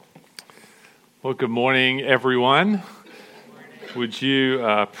Well, good morning, everyone. Would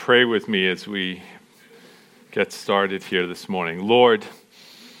you pray with me as we get started here this morning? Lord,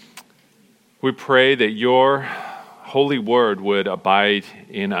 we pray that your holy word would abide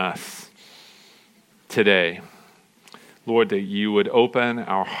in us today. Lord, that you would open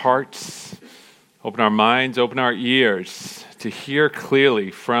our hearts, open our minds, open our ears to hear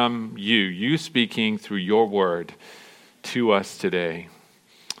clearly from you speaking through your word to us today.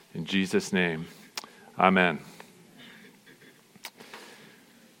 In Jesus' name, amen.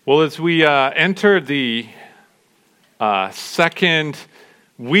 Well, as we enter the second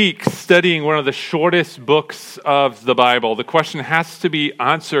week studying one of the shortest books of the Bible, the question has to be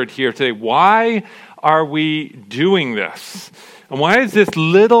answered here today. Why are we doing this? And why is this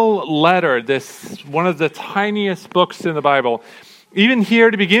little letter, this one of the tiniest books in the Bible, even here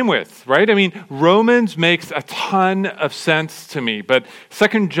to begin with, right? I mean, Romans makes a ton of sense to me, but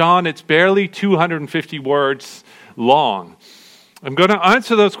 2 John, it's barely 250 words long. I'm going to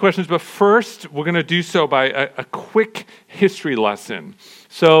answer those questions, but first, we're going to do so by a quick history lesson.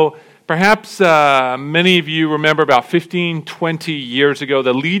 So perhaps many of you remember about 15, 20 years ago,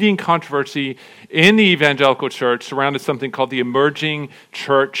 the leading controversy in the evangelical church surrounded something called the emerging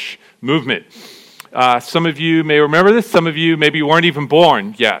church movement. Some of you may remember this. Some of you maybe weren't even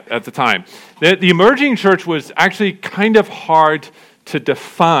born yet at the time. The emerging church was actually kind of hard to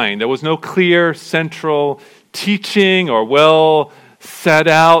define. There was no clear central teaching or well set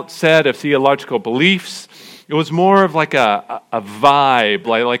out set of theological beliefs. It was more of like a vibe,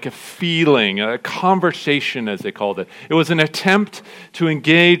 like a feeling, a conversation, as they called it. It was an attempt to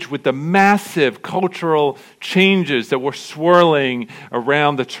engage with the massive cultural changes that were swirling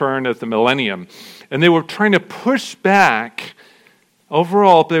around the turn of the millennium. And they were trying to push back,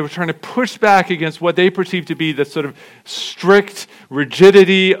 overall, they were trying to push back against what they perceived to be the sort of strict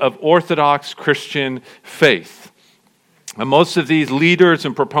rigidity of Orthodox Christian faith. And most of these leaders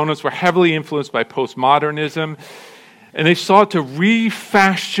and proponents were heavily influenced by postmodernism, and they sought to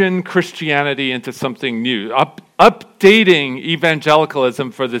refashion Christianity into something new, updating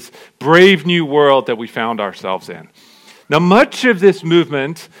evangelicalism for this brave new world that we found ourselves in. Now, much of this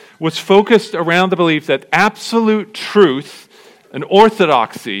movement was focused around the belief that absolute truth and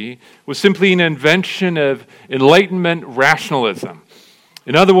orthodoxy was simply an invention of Enlightenment rationalism.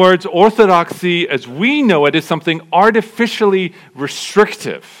 In other words, orthodoxy as we know it is something artificially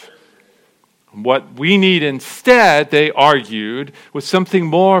restrictive. What we need instead, they argued, was something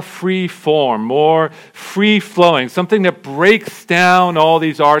more free-form, more free-flowing, something that breaks down all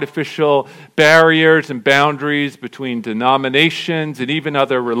these artificial barriers and boundaries between denominations and even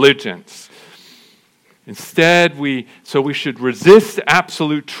other religions. Instead, we should resist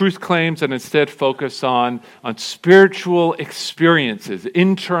absolute truth claims and instead focus on spiritual experiences,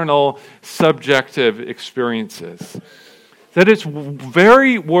 internal, subjective experiences. At its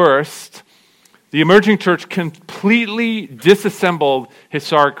very worst, the emerging church completely disassembled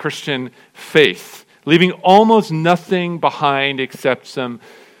historic Christian faith, leaving almost nothing behind except some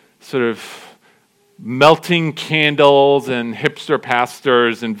sort of melting candles and hipster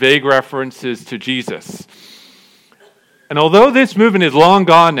pastors and vague references to Jesus. And although this movement is long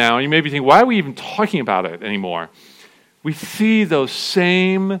gone now, you may be thinking, why are we even talking about it anymore? We see those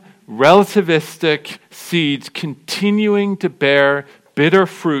same relativistic seeds continuing to bear bitter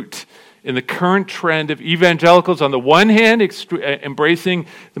fruit in the current trend of evangelicals, on the one hand, embracing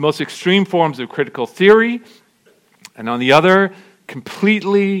the most extreme forms of critical theory, and on the other,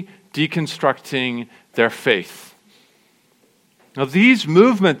 completely deconstructing their faith. Now, these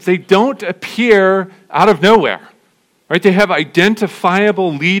movements, they don't appear out of nowhere, right? They have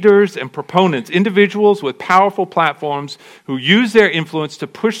identifiable leaders and proponents, individuals with powerful platforms who use their influence to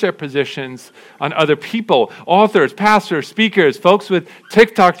push their positions on other people, authors, pastors, speakers, folks with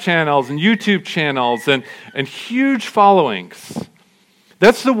TikTok channels and YouTube channels and huge followings.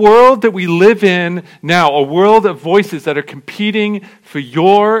 That's the world that we live in now, a world of voices that are competing for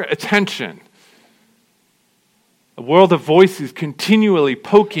your attention. A world of voices continually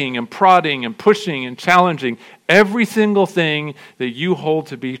poking and prodding and pushing and challenging every single thing that you hold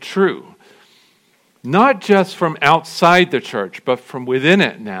to be true. Not just from outside the church, but from within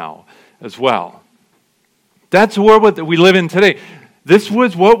it now as well. That's the world that we live in today. This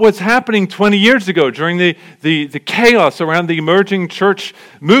was what was happening 20 years ago during the chaos around the emerging church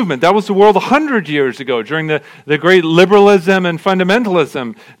movement. That was the world 100 years ago during the great liberalism and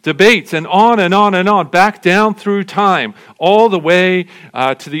fundamentalism debates, and on and on and on, back down through time, all the way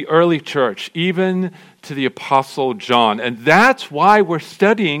to the early church, even to the Apostle John. And that's why we're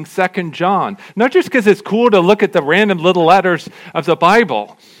studying 2 John. Not just because it's cool to look at the random little letters of the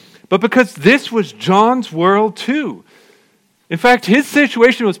Bible, but because this was John's world too. In fact, his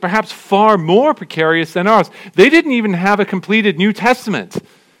situation was perhaps far more precarious than ours. They didn't even have a completed New Testament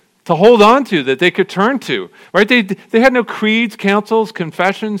to hold on to that they could turn to. Right? They had no creeds, councils,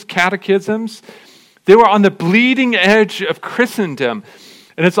 confessions, catechisms. They were on the bleeding edge of Christendom.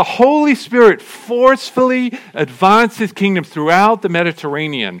 And as the Holy Spirit forcefully advanced his kingdom throughout the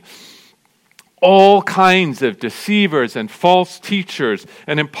Mediterranean, all kinds of deceivers and false teachers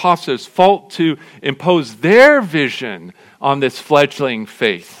and imposters fought to impose their vision on this fledgling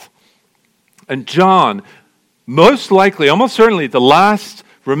faith. And John, most likely, almost certainly, the last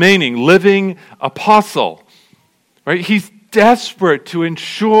remaining living apostle, right? He's desperate to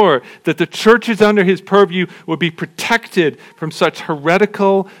ensure that the churches under his purview would be protected from such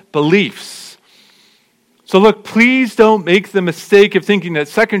heretical beliefs. So look, please don't make the mistake of thinking that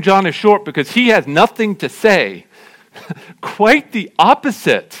 2 John is short because he has nothing to say. Quite the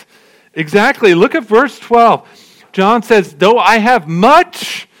opposite. Exactly. Look at verse 12. John says, though I have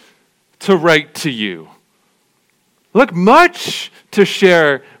much to write to you. Look, much to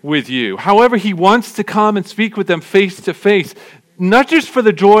share with you. However, he wants to come and speak with them face to face, not just for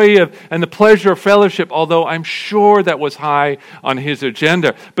the joy of and the pleasure of fellowship, although I'm sure that was high on his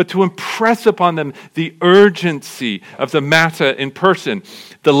agenda, but to impress upon them the urgency of the matter in person.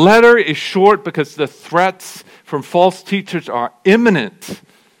 The letter is short because the threats from false teachers are imminent.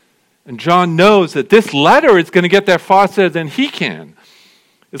 And John knows that this letter is going to get there faster than he can.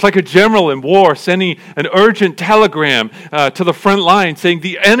 It's like a general in war sending an urgent telegram to the front line saying,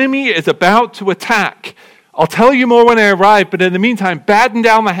 the enemy is about to attack. I'll tell you more when I arrive, but in the meantime, batten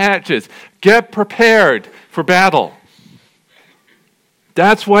down the hatches. Get prepared for battle.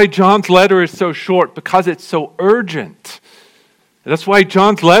 That's why John's letter is so short, because it's so urgent. That's why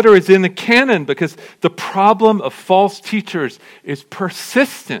John's letter is in the canon, because the problem of false teachers is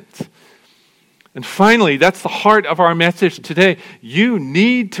persistent. And finally, that's the heart of our message today. You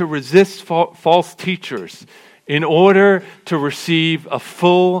need to resist false teachers in order to receive a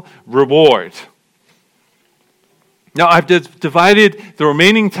full reward. Now, I've divided the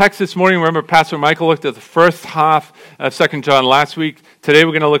remaining text this morning. Remember, Pastor Michael looked at the first half of 2 John last week. Today,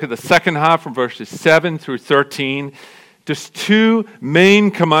 we're going to look at the second half from verses 7 through 13. Just two main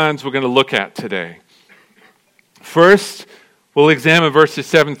commands we're going to look at today. First, we'll examine verses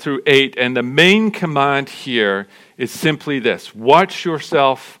 7 through 8, and the main command here is simply this: watch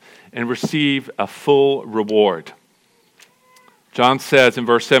yourself and receive a full reward. John says in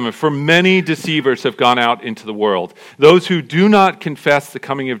verse 7, for many deceivers have gone out into the world, those who do not confess the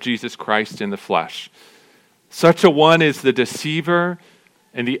coming of Jesus Christ in the flesh. Such a one is the deceiver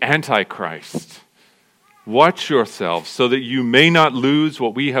and the antichrist. Watch yourselves so that you may not lose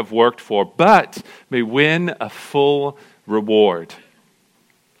what we have worked for, but may win a full reward.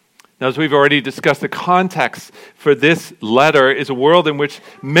 Now, as we've already discussed, the context for this letter is a world in which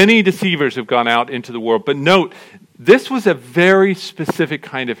many deceivers have gone out into the world. But note, this was a very specific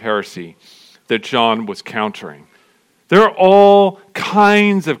kind of heresy that John was countering. There are all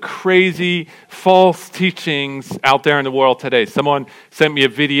kinds of crazy false teachings out there in the world today. Someone sent me a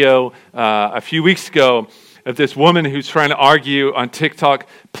video a few weeks ago of this woman who's trying to argue on TikTok,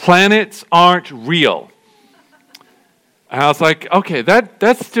 planets aren't real. And I was like, okay,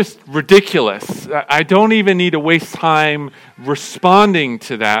 that's just ridiculous. I don't even need to waste time responding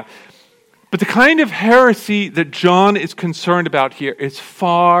to that. But the kind of heresy that John is concerned about here is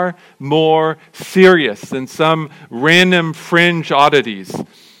far more serious than some random fringe oddities.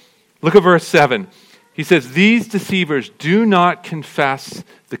 Look at verse 7. He says, these deceivers do not confess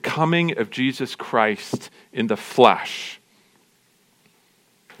the coming of Jesus Christ in the flesh.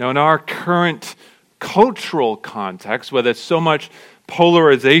 Now, in our current cultural context, where there's so much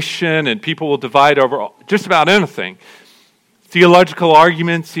polarization and people will divide over just about anything, theological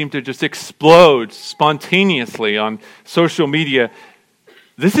arguments seem to just explode spontaneously on social media.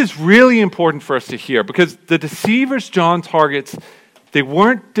 This is really important for us to hear, because the deceivers John targets, they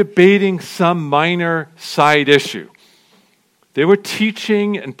weren't debating some minor side issue. They were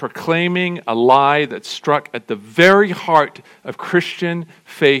teaching and proclaiming a lie that struck at the very heart of Christian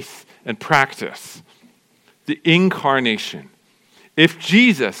faith and practice: the incarnation. If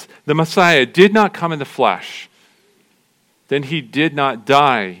Jesus, the Messiah, did not come in the flesh, then he did not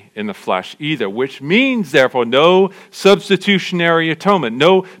die in the flesh either, which means, therefore, no substitutionary atonement,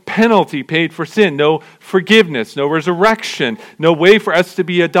 no penalty paid for sin, no forgiveness, no resurrection, no way for us to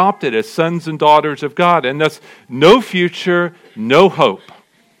be adopted as sons and daughters of God, and thus no future, no hope.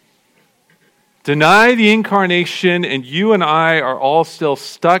 Deny the incarnation, and you and I are all still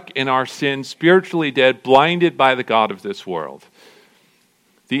stuck in our sin, spiritually dead, blinded by the God of this world.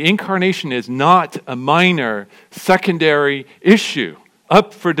 The incarnation is not a minor, secondary issue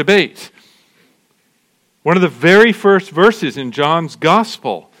up for debate. One of the very first verses in John's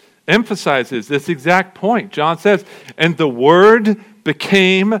gospel emphasizes this exact point. John says, "And the Word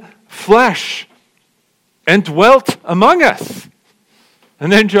became flesh and dwelt among us."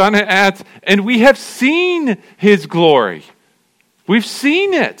 And then John adds, "And we have seen his glory." We've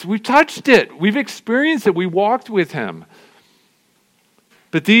seen it. We've touched it. We've experienced it. We walked with him.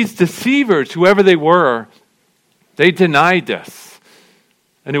 But these deceivers, whoever they were, they denied this.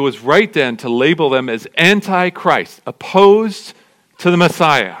 And it was right then to label them as antichrist, opposed to the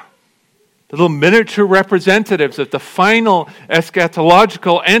Messiah. The little miniature representatives of the final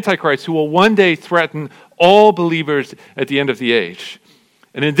eschatological antichrist who will one day threaten all believers at the end of the age.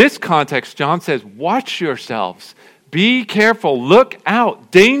 And in this context, John says, watch yourselves. Be careful. Look out.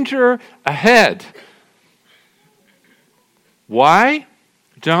 Danger ahead. Why?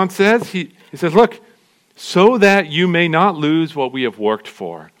 John says, he says, look, so that you may not lose what we have worked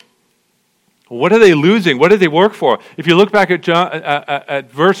for. What are they losing? What did they work for? If you look back at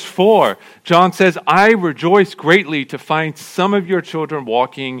at verse 4, John says, "I rejoice greatly to find some of your children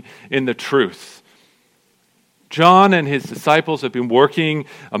walking in the truth." John and his disciples have been working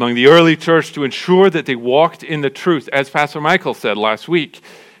among the early church to ensure that they walked in the truth, as Pastor Michael said last week.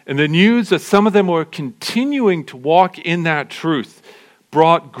 And the news that some of them were continuing to walk in that truth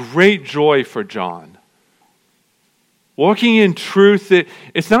brought great joy for John. Walking in truth,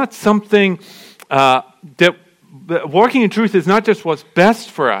 it's not something walking in truth is not just what's best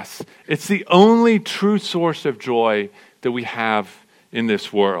for us. It's the only true source of joy that we have in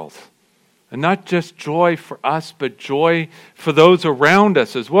this world. And not just joy for us, but joy for those around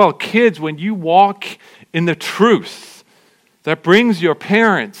us as well. Kids, when you walk in the truth, that brings your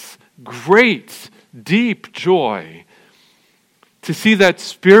parents great, deep joy. To see that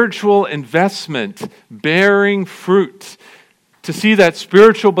spiritual investment bearing fruit, to see that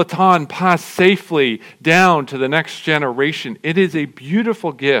spiritual baton pass safely down to the next generation, it is a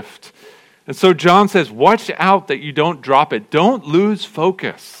beautiful gift. And so John says, watch out that you don't drop it. Don't lose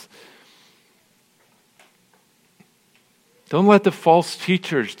focus. Don't let the false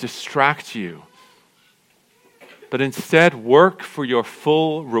teachers distract you, but instead work for your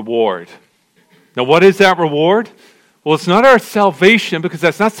full reward. Now, what is that reward? Well, it's not our salvation, because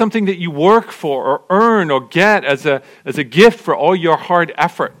that's not something that you work for or earn or get as a gift for all your hard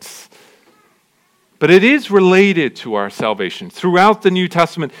efforts. But it is related to our salvation. Throughout the New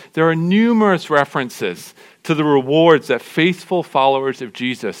Testament, there are numerous references to the rewards that faithful followers of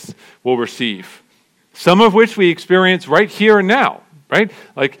Jesus will receive. Some of which we experience right here and now, right?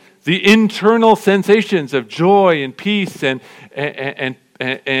 Like the internal sensations of joy and peace and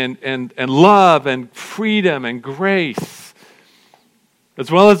love and freedom and grace, as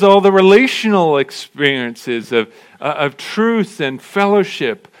well as all the relational experiences of truth and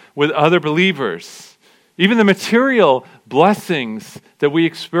fellowship with other believers, even the material blessings that we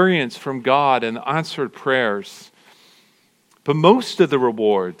experience from God and answered prayers. But most of the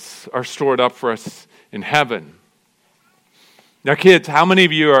rewards are stored up for us in heaven. Now, kids, how many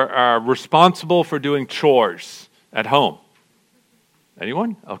of you are responsible for doing chores at home?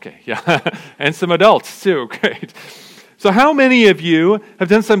 Anyone? Okay, yeah. And some adults too, great. So how many of you have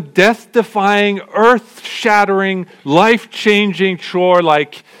done some death-defying, earth-shattering, life-changing chore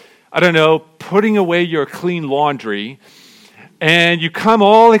like, I don't know, putting away your clean laundry, and you come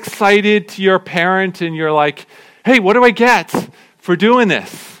all excited to your parent and you're like, hey, what do I get for doing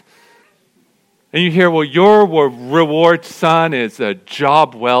this? And you hear, well, your reward, son, is a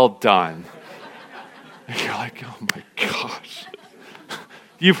job well done. And you're like, oh my gosh.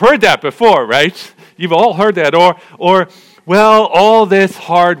 You've heard that before, right? You've all heard that. Or, well, all this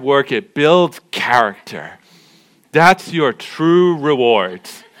hard work, it builds character. That's your true reward.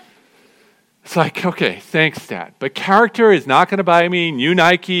 It's like, okay, thanks, Dad. But character is not going to buy me new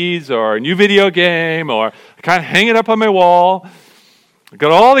Nikes or a new video game, or I can't hang it up on my wall. I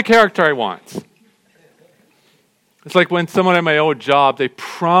got all the character I want. It's like when someone at my old job, they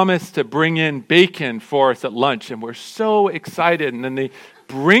promised to bring in bacon for us at lunch, and we're so excited, and then they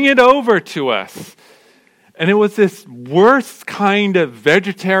bring it over to us. And it was this worst kind of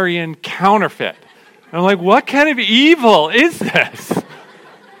vegetarian counterfeit. And I'm like, what kind of evil is this?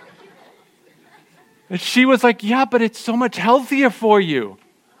 And she was like, yeah, but it's so much healthier for you.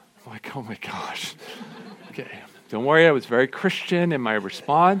 I'm like, oh my gosh. Okay, don't worry, I was very Christian in my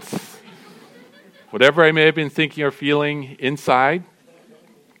response. Whatever I may have been thinking or feeling inside.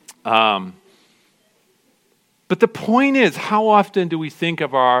 But But the point is, how often do we think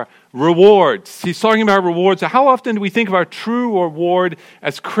of our rewards? He's talking about rewards. How often do we think of our true reward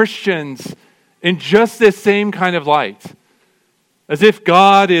as Christians in just this same kind of light? As if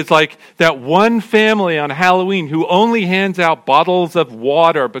God is like that one family on Halloween who only hands out bottles of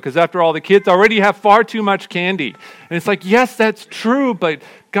water because after all, the kids already have far too much candy. And it's like, yes, that's true, but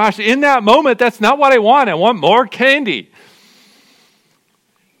gosh, in that moment, that's not what I want. I want more candy.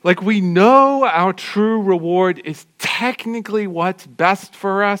 Like we know our true reward is technically what's best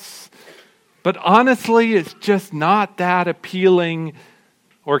for us, but honestly, it's just not that appealing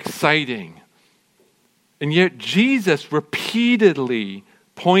or exciting. And yet Jesus repeatedly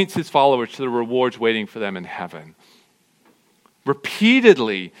points his followers to the rewards waiting for them in heaven.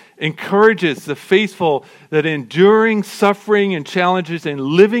 Repeatedly encourages the faithful that enduring suffering and challenges and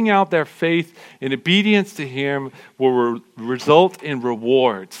living out their faith in obedience to him will result in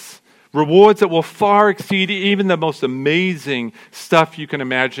rewards. Rewards that will far exceed even the most amazing stuff you can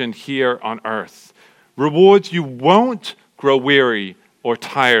imagine here on earth. Rewards you won't grow weary or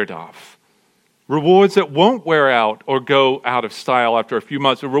tired of. Rewards that won't wear out or go out of style after a few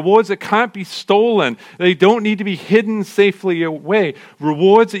months. Rewards that can't be stolen. They don't need to be hidden safely away.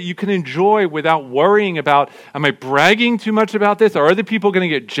 Rewards that you can enjoy without worrying about, am I bragging too much about this? Are other people going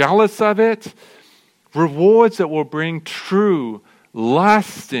to get jealous of it? Rewards that will bring true,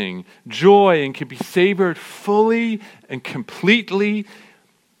 lasting joy and can be savored fully and completely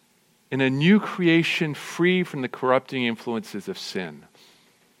in a new creation free from the corrupting influences of sin.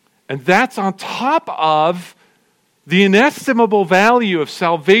 And that's on top of the inestimable value of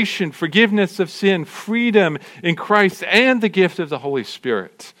salvation, forgiveness of sin, freedom in Christ, and the gift of the Holy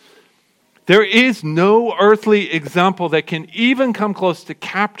Spirit. There is no earthly example that can even come close to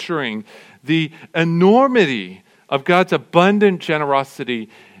capturing the enormity of God's abundant generosity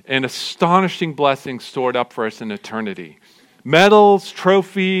and astonishing blessings stored up for us in eternity. Medals,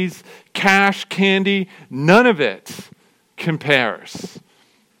 trophies, cash, candy, none of it compares.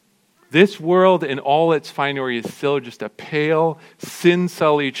 This world in all its finery is still just a pale,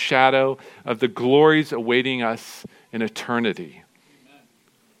 sin-sullied shadow of the glories awaiting us in eternity. Amen.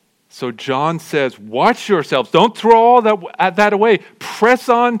 So John says, watch yourselves. Don't throw all that away. Press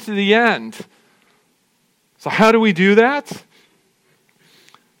on to the end. So how do we do that?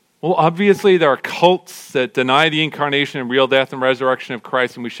 Well, obviously there are cults that deny the incarnation and real death and resurrection of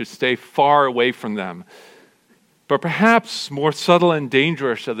Christ, and we should stay far away from them. But perhaps more subtle and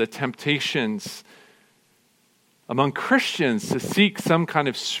dangerous are the temptations among Christians to seek some kind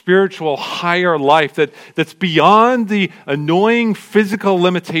of spiritual higher life that's beyond the annoying physical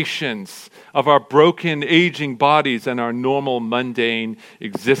limitations of our broken, aging bodies and our normal, mundane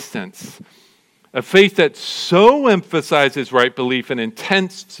existence. A faith that so emphasizes right belief and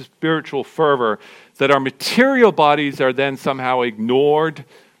intense spiritual fervor that our material bodies are then somehow ignored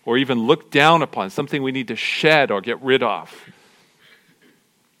or even looked down upon, something we need to shed or get rid of.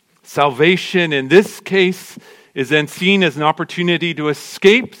 Salvation, in this case, is then seen as an opportunity to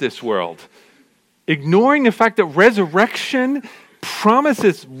escape this world, ignoring the fact that resurrection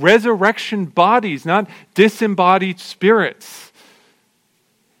promises resurrection bodies, not disembodied spirits.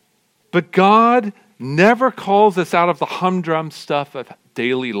 But God never calls us out of the humdrum stuff of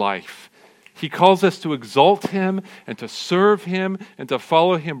daily life. He calls us to exalt him and to serve him and to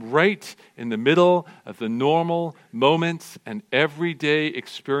follow him right in the middle of the normal moments and everyday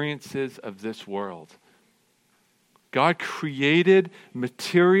experiences of this world. God created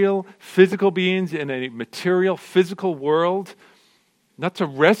material, physical beings in a material, physical world, not to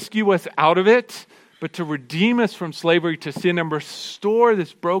rescue us out of it, but to redeem us from slavery to sin and restore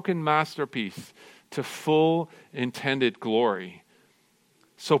this broken masterpiece to full intended glory.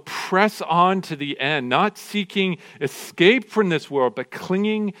 So press on to the end, not seeking escape from this world, but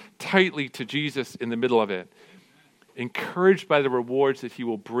clinging tightly to Jesus in the middle of it. Encouraged by the rewards that he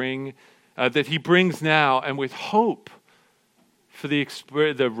will bring, that he brings now, and with hope for the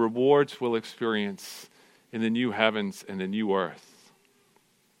rewards we'll experience in the new heavens and the new earth.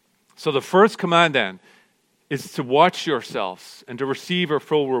 So the first command then is to watch yourselves and to receive a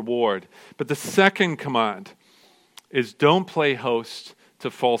full reward. But the second command is don't play host to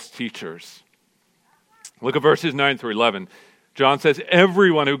false teachers. Look at verses 9 through 11. John says,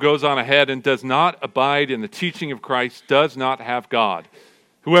 everyone who goes on ahead and does not abide in the teaching of Christ does not have God.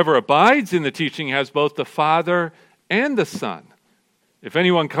 Whoever abides in the teaching has both the Father and the Son. If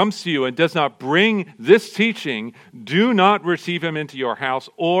anyone comes to you and does not bring this teaching, do not receive him into your house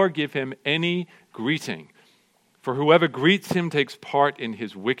or give him any greeting. For whoever greets him takes part in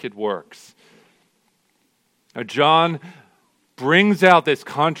his wicked works. Now, John brings out this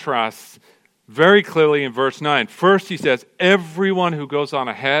contrast very clearly in verse 9. First, he says, everyone who goes on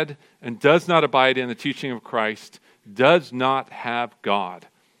ahead and does not abide in the teaching of Christ does not have God.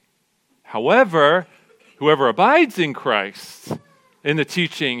 However, whoever abides in Christ, in the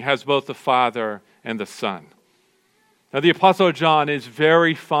teaching, has both the Father and the Son. Now, the Apostle John is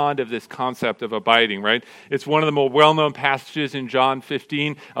very fond of this concept of abiding, right? It's one of the more well-known passages in John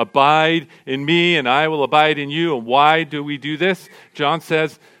 15. Abide in me, and I will abide in you. And why do we do this? John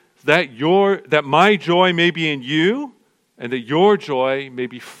says that my joy may be in you, and that your joy may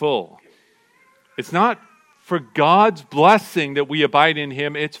be full. It's not for God's blessing that we abide in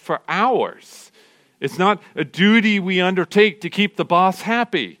him. It's for ours. It's not a duty we undertake to keep the boss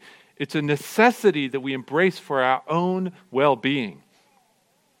happy. It's a necessity that we embrace for our own well-being.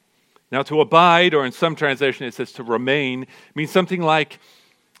 Now, to abide, or in some translation it says to remain, means something like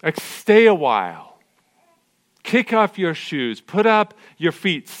stay a while, kick off your shoes, put up your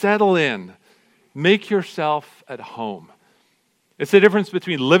feet, settle in, make yourself at home. It's the difference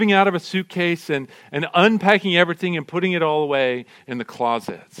between living out of a suitcase and unpacking everything and putting it all away in the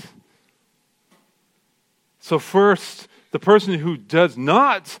closet. So first, the person who does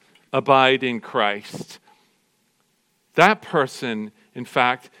not abide in Christ, that person, in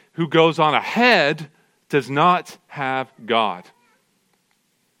fact, who goes on ahead does not have God.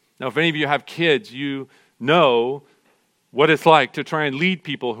 Now, if any of you have kids, you know what it's like to try and lead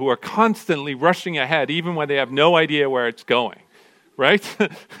people who are constantly rushing ahead, even when they have no idea where it's going, right?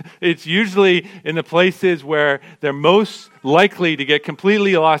 It's usually in the places where they're most likely to get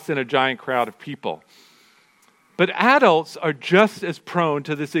completely lost in a giant crowd of people. But adults are just as prone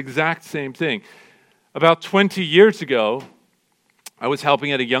to this exact same thing. About 20 years ago, I was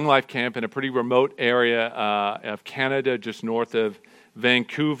helping at a Young Life camp in a pretty remote area of Canada, just north of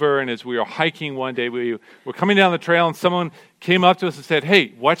Vancouver. And as we were hiking one day, we were coming down the trail, and someone came up to us and said,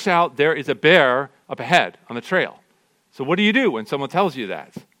 "Hey, watch out, there is a bear up ahead on the trail." So what do you do when someone tells you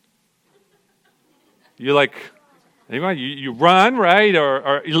that? You're like, you run, right?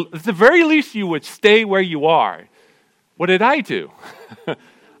 Or at the very least, you would stay where you are. What did I do?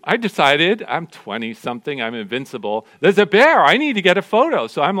 I decided I'm 20-something, I'm invincible. There's a bear, I need to get a photo.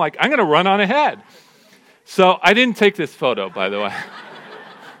 So I'm like, I'm going to run on ahead. So I didn't take this photo, by the way.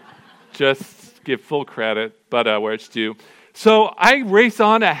 Just give full credit, but where it's due. So I race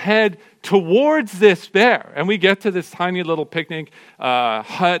on ahead towards this bear. And we get to this tiny little picnic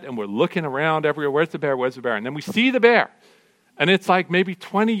hut, and we're looking around everywhere. Where's the bear? Where's the bear? And then we see the bear. And it's like maybe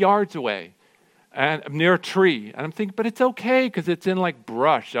 20 yards away and near a tree. And I'm thinking, but it's okay because it's in like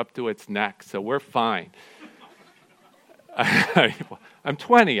brush up to its neck, so we're fine. I'm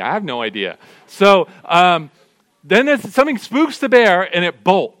 20. I have no idea. So then something spooks the bear, and it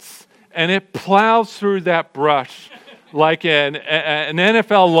bolts. And it plows through that brush like an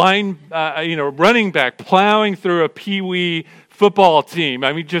NFL running back plowing through a peewee football team.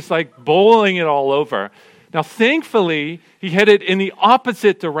 I mean, just like bowling it all over. Now, thankfully, he headed in the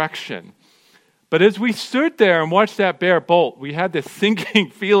opposite direction. But as we stood there and watched that bear bolt, we had this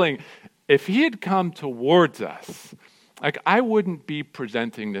sinking feeling, if he had come towards us, like I wouldn't be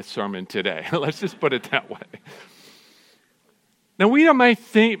presenting this sermon today. Let's just put it that way. Now, we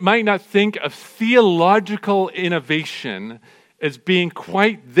might not think of theological innovation as being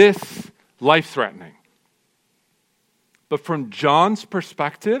quite this life-threatening. But from John's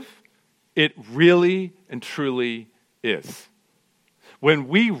perspective, it really and truly is. When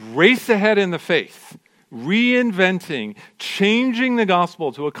we race ahead in the faith, reinventing, changing the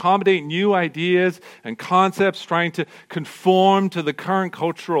gospel to accommodate new ideas and concepts, trying to conform to the current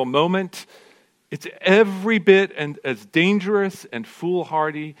cultural moment, it's every bit as dangerous and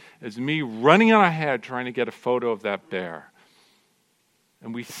foolhardy as me running on ahead trying to get a photo of that bear.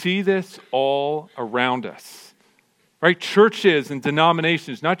 And we see this all around us. Right? Churches and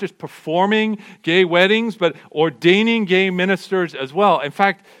denominations, not just performing gay weddings, but ordaining gay ministers as well. In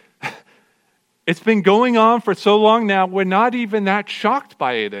fact, it's been going on for so long now, we're not even that shocked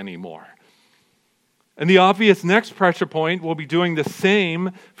by it anymore. And the obvious next pressure point will be doing the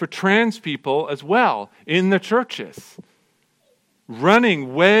same for trans people as well in the churches.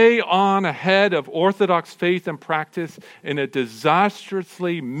 Running way on ahead of Orthodox faith and practice in a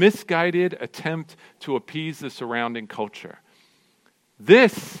disastrously misguided attempt to appease the surrounding culture.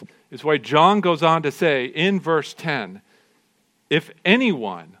 This is why John goes on to say in verse 10, if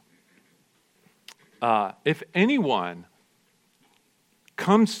anyone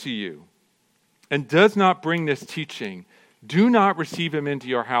comes to you and does not bring this teaching, do not receive him into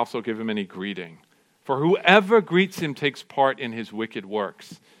your house or give him any greeting. For whoever greets him takes part in his wicked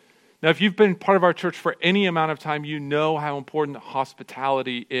works. Now, if you've been part of our church for any amount of time, you know how important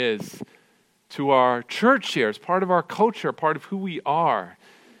hospitality is to our church here. It's part of our culture, part of who we are.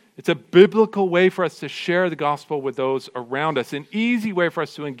 It's a biblical way for us to share the gospel with those around us, an easy way for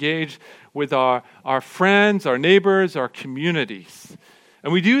us to engage with our friends, our neighbors, our communities.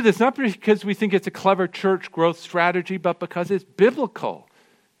 And we do this not because we think it's a clever church growth strategy, but because it's biblical.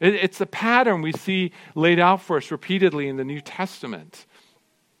 It's the pattern we see laid out for us repeatedly in the New Testament.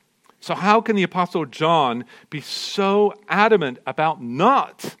 So how can the Apostle John be so adamant about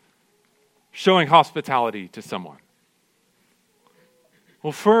not showing hospitality to someone?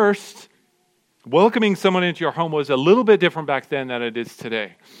 Well, first, welcoming someone into your home was a little bit different back then than it is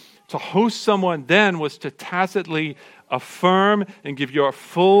today. To host someone then was to tacitly affirm and give your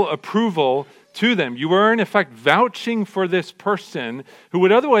full approval to them. You were, in effect, vouching for this person who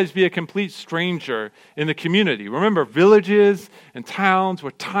would otherwise be a complete stranger in the community. Remember, villages and towns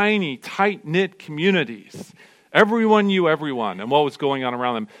were tiny, tight-knit communities. Everyone knew everyone and what was going on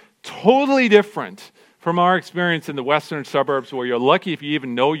around them. Totally different from our experience in the western suburbs, where you're lucky if you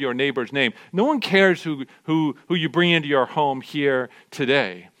even know your neighbor's name. No one cares who you bring into your home here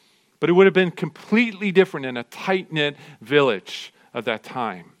today. But it would have been completely different in a tight-knit village of that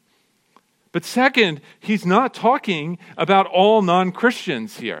time. But second, he's not talking about all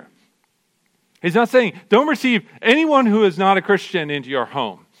non-Christians here. He's not saying, don't receive anyone who is not a Christian into your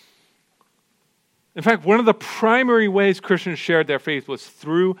home. In fact, one of the primary ways Christians shared their faith was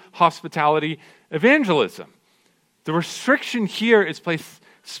through hospitality evangelism. The restriction here is placed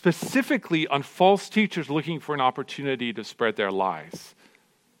specifically on false teachers looking for an opportunity to spread their lies.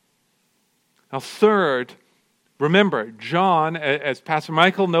 Now, third, remember, John, as Pastor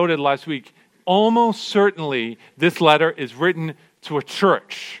Michael noted last week, almost certainly this letter is written to a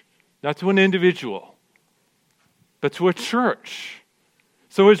church, not to an individual, but to a church.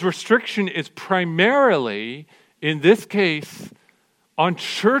 So his restriction is primarily, in this case, on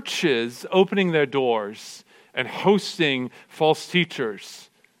churches opening their doors and hosting false teachers,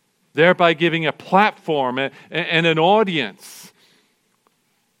 thereby giving a platform and an audience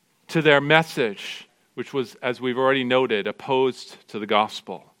to their message, which was, as we've already noted, opposed to the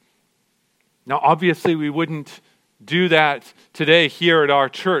gospel. Now, obviously, we wouldn't do that today here at our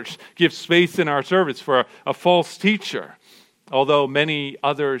church, give space in our service for a false teacher, although many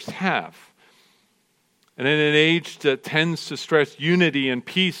others have. And in an age that tends to stress unity and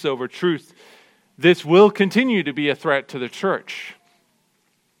peace over truth, this will continue to be a threat to the church.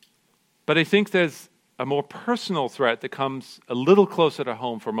 But I think there's a more personal threat that comes a little closer to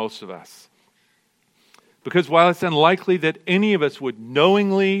home for most of us. Because while it's unlikely that any of us would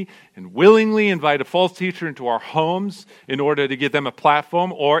knowingly and willingly invite a false teacher into our homes in order to give them a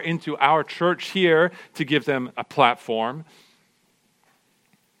platform, or into our church here to give them a platform,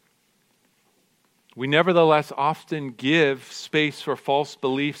 we nevertheless often give space for false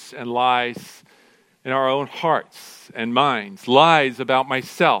beliefs and lies in our own hearts and minds. Lies about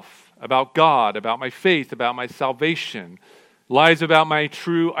myself, about God, about my faith, about my salvation. Lies about my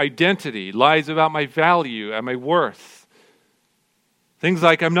true identity. Lies about my value and my worth. Things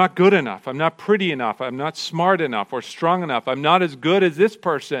like, I'm not good enough, I'm not pretty enough, I'm not smart enough or strong enough, I'm not as good as this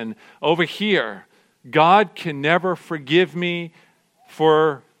person over here. God can never forgive me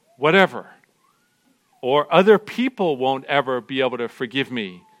for whatever. Or other people won't ever be able to forgive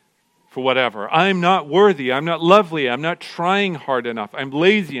me for whatever. I'm not worthy, I'm not lovely, I'm not trying hard enough, I'm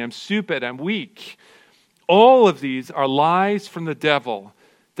lazy, I'm stupid, I'm weak. All of these are lies from the devil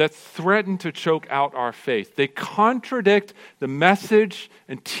that threaten to choke out our faith. They contradict the message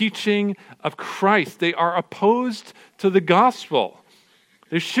and teaching of Christ. They are opposed to the gospel.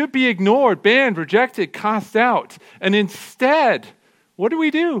 They should be ignored, banned, rejected, cast out. And instead, what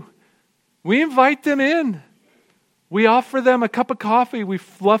do? We invite them in. We offer them a cup of coffee. We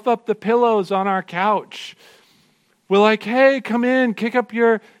fluff up the pillows on our couch. We're like, hey, come in, kick up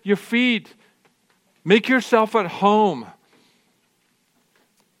your feet. Make yourself at home.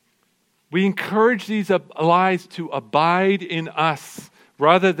 We encourage these lies to abide in us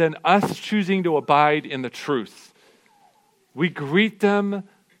rather than us choosing to abide in the truth. We greet them,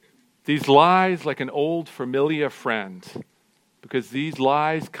 these lies, like an old familiar friend, because these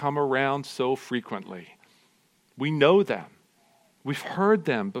lies come around so frequently. We know them. We've heard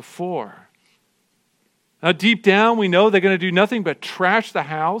them before. Now, deep down, we know they're going to do nothing but trash the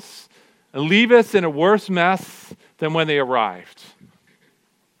house and leave us in a worse mess than when they arrived.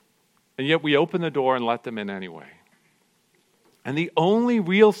 And yet we open the door and let them in anyway. And the only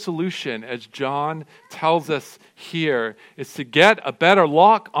real solution, as John tells us here, is to get a better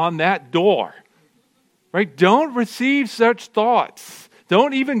lock on that door. Right? Don't receive such thoughts.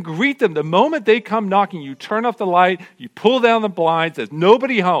 Don't even greet them. The moment they come knocking, you turn off the light, you pull down the blinds, there's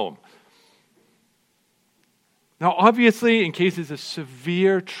nobody home. Now, obviously, in cases of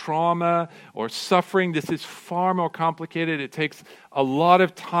severe trauma or suffering, this is far more complicated. It takes a lot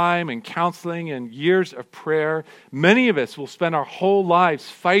of time and counseling and years of prayer. Many of us will spend our whole lives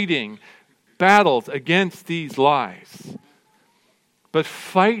fighting battles against these lies. But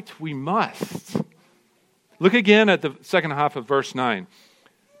fight we must. Look again at the second half of verse 9.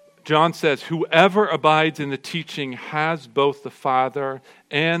 John says, whoever abides in the teaching has both the Father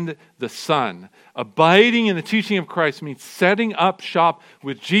and the Son. Abiding in the teaching of Christ means setting up shop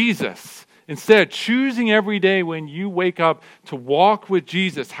with Jesus. Instead, choosing every day when you wake up to walk with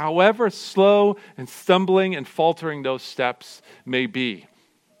Jesus, however slow and stumbling and faltering those steps may be.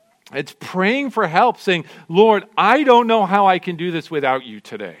 It's praying for help, saying, Lord, I don't know how I can do this without you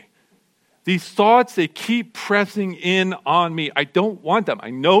today. These thoughts, they keep pressing in on me. I don't want them.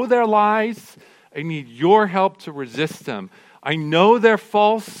 I know they're lies. I need your help to resist them. I know they're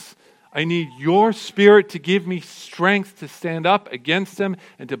false. I need your Spirit to give me strength to stand up against them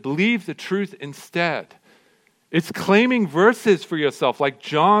and to believe the truth instead. It's claiming verses for yourself like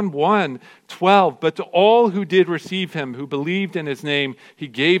John 1:12. But to all who did receive him, who believed in his name, he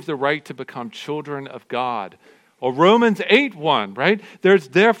gave the right to become children of God. Or Romans 8:1, right? There's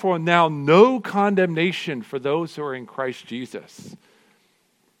therefore now no condemnation for those who are in Christ Jesus.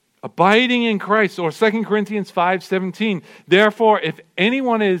 Abiding in Christ, or 2 Corinthians 5:17. Therefore, if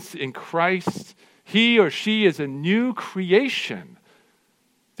anyone is in Christ, he or she is a new creation.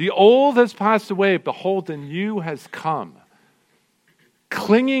 The old has passed away, behold, the new has come.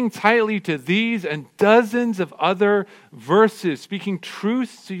 Clinging tightly to these and dozens of other verses, speaking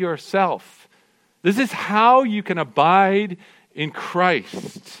truth to yourself. This is how you can abide in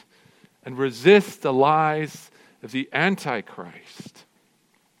Christ and resist the lies of the Antichrist.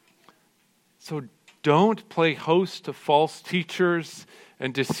 So don't play host to false teachers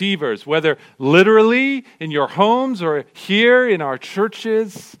and deceivers, whether literally in your homes or here in our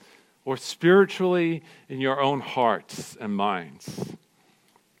churches or spiritually in your own hearts and minds.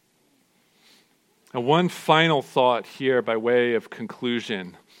 And one final thought here by way of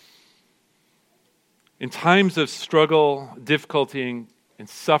conclusion. In times of struggle, difficulty, and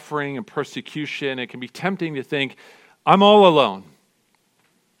suffering and persecution, it can be tempting to think, I'm all alone.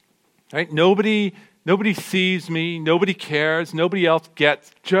 Right? Nobody sees me, nobody cares, nobody else gets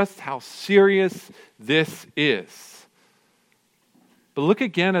just how serious this is. But look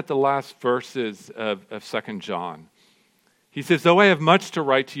again at the last verses of 2 John. He says, though I have much to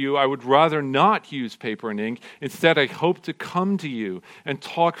write to you, I would rather not use paper and ink. Instead, I hope to come to you and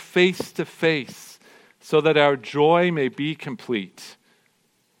talk face to face, so that our joy may be complete.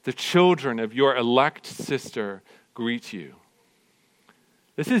 The children of your elect sister greet you.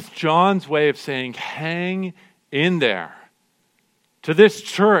 This is John's way of saying, hang in there. To this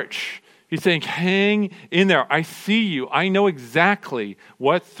church, he's saying, hang in there. I see you. I know exactly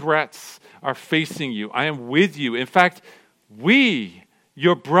what threats are facing you. I am with you. In fact, we,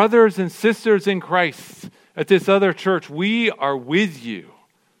 your brothers and sisters in Christ at this other church, we are with you.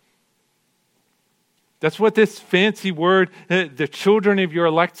 That's what this fancy word, the children of your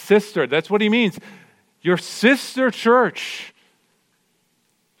elect sister, that's what he means. Your sister church.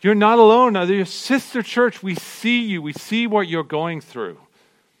 You're not alone. Your sister church, we see you. We see what you're going through.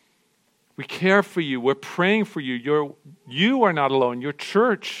 We care for you. We're praying for you. You are not alone. Your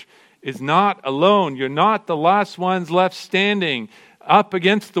church is not alone. You're not the last ones left standing up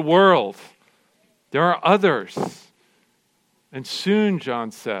against the world. There are others. And soon, John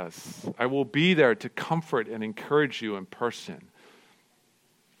says, I will be there to comfort and encourage you in person.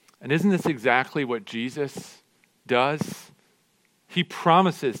 And isn't this exactly what Jesus does? He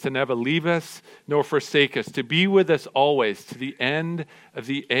promises to never leave us nor forsake us, to be with us always to the end of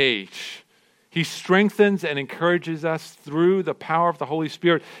the age. He strengthens and encourages us through the power of the Holy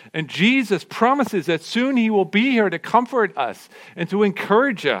Spirit. And Jesus promises that soon he will be here to comfort us and to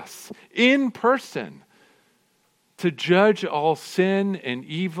encourage us in person, to judge all sin and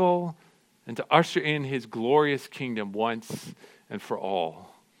evil, and to usher in his glorious kingdom once and for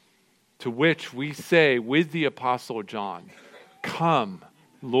all. To which we say with the Apostle John, come,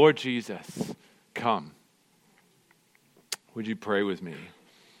 Lord Jesus, come. Would you pray with me?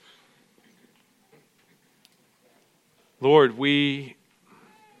 Lord, we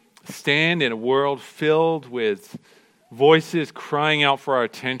stand in a world filled with voices crying out for our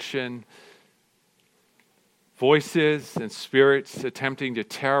attention, voices and spirits attempting to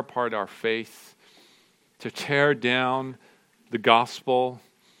tear apart our faith, to tear down the gospel,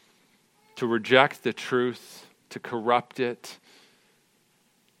 to reject the truth, to corrupt it.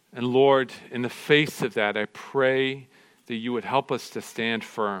 And Lord, in the face of that, I pray that you would help us to stand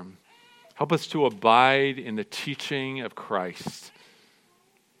firm. Help us to abide in the teaching of Christ.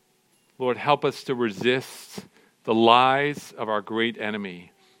 Lord, help us to resist the lies of our great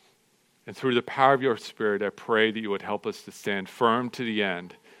enemy. And through the power of your Spirit, I pray that you would help us to stand firm to the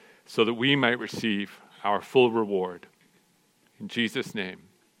end so that we might receive our full reward. In Jesus' name,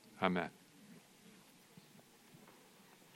 amen.